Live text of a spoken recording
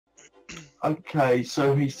Okay,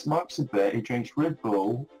 so he smokes a bit, he drinks Red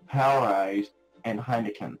Bull, Powerade, and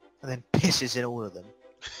Heineken. And then pisses in all of them.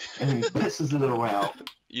 And he pisses it all out.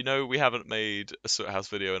 You know, we haven't made a SootHouse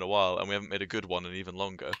video in a while, and we haven't made a good one in even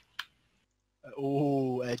longer.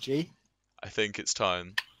 Ooh, edgy. I think it's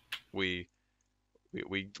time we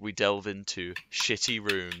delve into shitty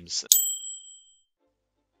rooms.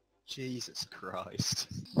 Jesus Christ.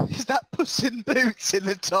 Is that Puss in Boots in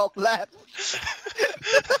the top left?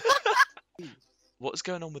 What's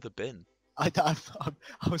going on with the bin? I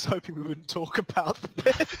was hoping we wouldn't talk about the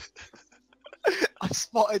bin. I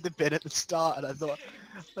spotted the bin at the start and I thought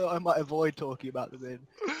I might avoid talking about the bin.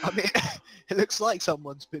 I mean, it looks like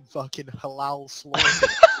someone's been fucking halal slaughtered.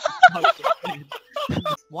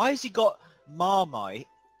 Why has he got Marmite?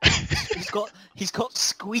 He's got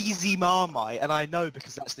Squeezy Marmite, and I know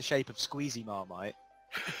because that's the shape of Squeezy Marmite.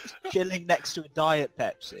 Chilling next to a Diet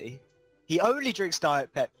Pepsi. He only drinks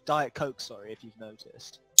Diet Coke, sorry, if you've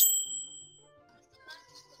noticed.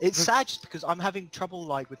 It's sad just because I'm having trouble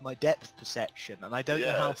with my depth perception, and I don't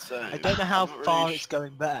know how far it's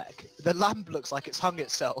going back. The lamp looks like it's hung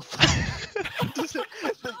itself.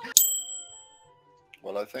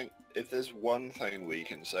 Well, I think if there's one thing we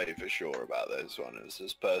can say for sure about this one is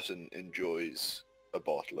this person enjoys a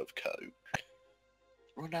bottle of Coke.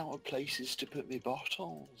 Run out of places to put me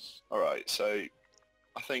bottles. Alright, so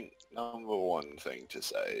I think number one thing to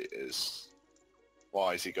say is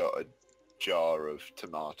why has he got a jar of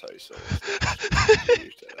tomato sauce?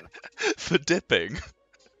 For dipping?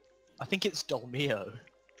 I think it's Dolmio.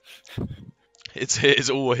 It's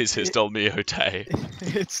always his Dolmio day.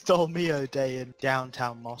 It's Dolmio day in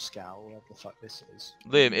downtown Moscow, or whatever the fuck this is.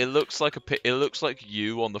 Liam, it looks like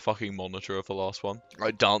you on the fucking monitor of the last one,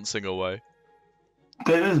 like dancing away.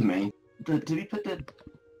 That is me. Did he put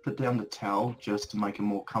down the towel just to make it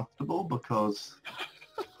more comfortable? Because,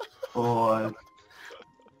 or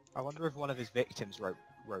I wonder if one of his victims wrote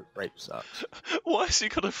rape sucks. Why has he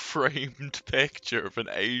got a framed picture of an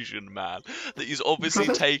Asian man that he's obviously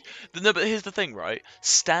take? No, but here's the thing, right?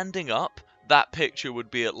 Standing up, that picture would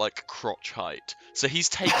be at like crotch height. So he's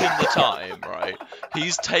taken the time, right?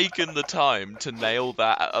 He's taken the time to nail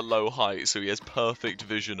that at a low height, so he has perfect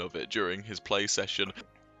vision of it during his play session.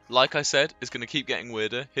 Like I said, it's gonna keep getting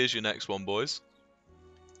weirder. Here's your next one, boys.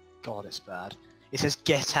 God, it's bad. It says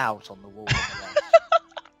 "Get Out" on the wall on the left.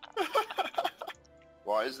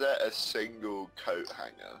 Why is there a single coat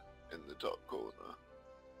hanger in the top corner?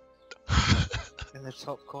 In the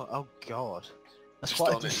top corner? Oh god. That's Just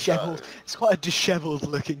quite a on its dishevelled. own. It's quite a dishevelled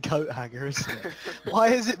looking coat hanger, isn't it? Why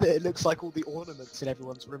is it that it looks like all the ornaments in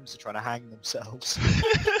everyone's rooms are trying to hang themselves?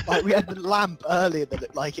 Like we had the lamp earlier that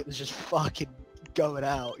looked like it was just fucking going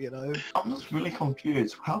out, you know? I'm just really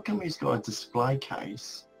confused. How come he's got a display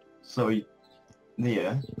case? So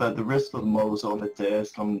but the rest of the models on the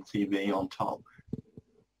desk, on the TV, on top.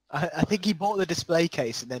 I think he bought the display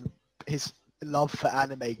case and then his love for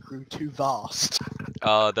anime grew too vast.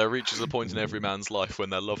 There reaches a point in every man's life when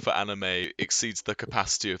their love for anime exceeds the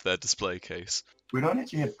capacity of their display case. We don't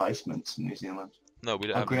actually have basements in New Zealand. No, we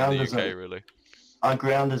don't Our have them ground in the UK, isn't- really. Our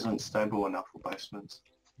ground isn't stable enough for basements.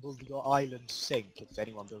 Will your island sink if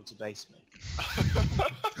anyone builds a basement?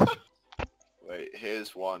 Wait,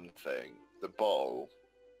 here's one thing. The bottle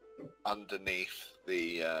underneath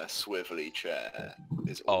the swivelly chair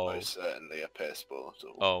is almost certainly a piss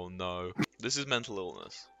bottle. Oh no. This is mental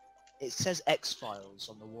illness. It says X-Files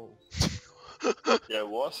on the wall. Yeah,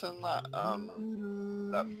 what's in that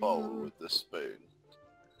that bowl with the spoon?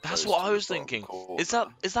 That's Close what to I the was bottom thinking. corner.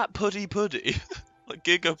 Is that Puddy Puddy? Like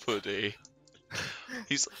Giga Puddy?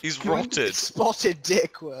 He's rotted. Spotted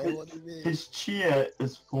dick, Will. What do you mean? His chair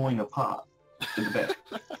is falling apart in the back.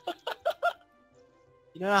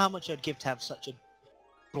 You know how much I'd give to have such a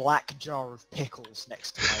black jar of pickles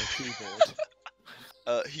next to my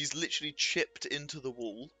keyboard? He's literally chipped into the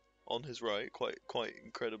wall on his right, quite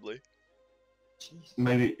incredibly. Jeez.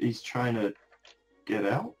 Maybe he's trying to get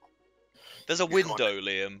out? There's a window,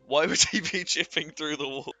 Liam. Why would he be chipping through the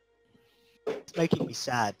wall? It's making me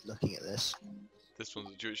sad looking at this. This one.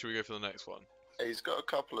 Should we go for the next one? He's got a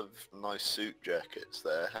couple of nice suit jackets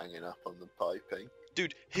there hanging up on the piping.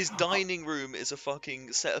 Dude, his dining room is a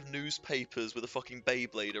fucking set of newspapers with a fucking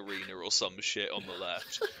Beyblade arena or some shit on the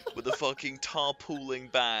left. With a fucking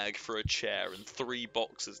tarpauling bag for a chair and 3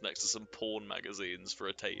 boxes next to some porn magazines for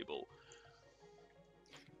a table.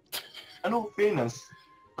 In all fairness,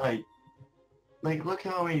 like look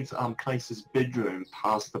how he's placed his bedroom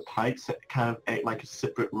past the pipes that kind of act like a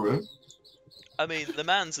separate room. I mean, the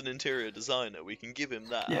man's an interior designer, we can give him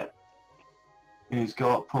that. Yeah. And he's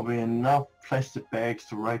got probably enough plastic bags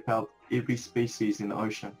to rape out every species in the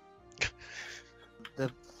ocean.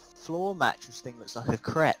 the floor mattress thing looks like a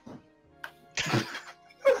crepe.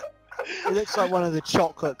 It looks like one of the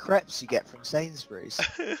chocolate crepes you get from Sainsbury's.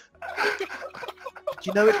 Do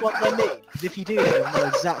you know which ones I mean? 'Cause if you do, you'll know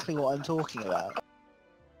exactly what I'm talking about.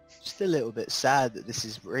 Just a little bit sad that this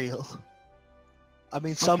is real. I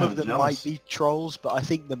mean, some of them might be trolls, but I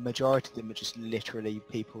think the majority of them are just literally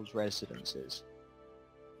people's residences.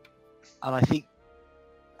 And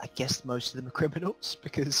I guess most of them are criminals,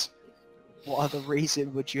 because what other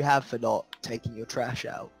reason would you have for not taking your trash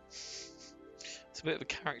out? It's a bit of a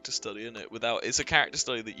character study, isn't it? It's a character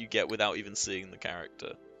study that you get without even seeing the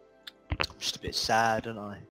character. I'm just a bit sad, aren't I?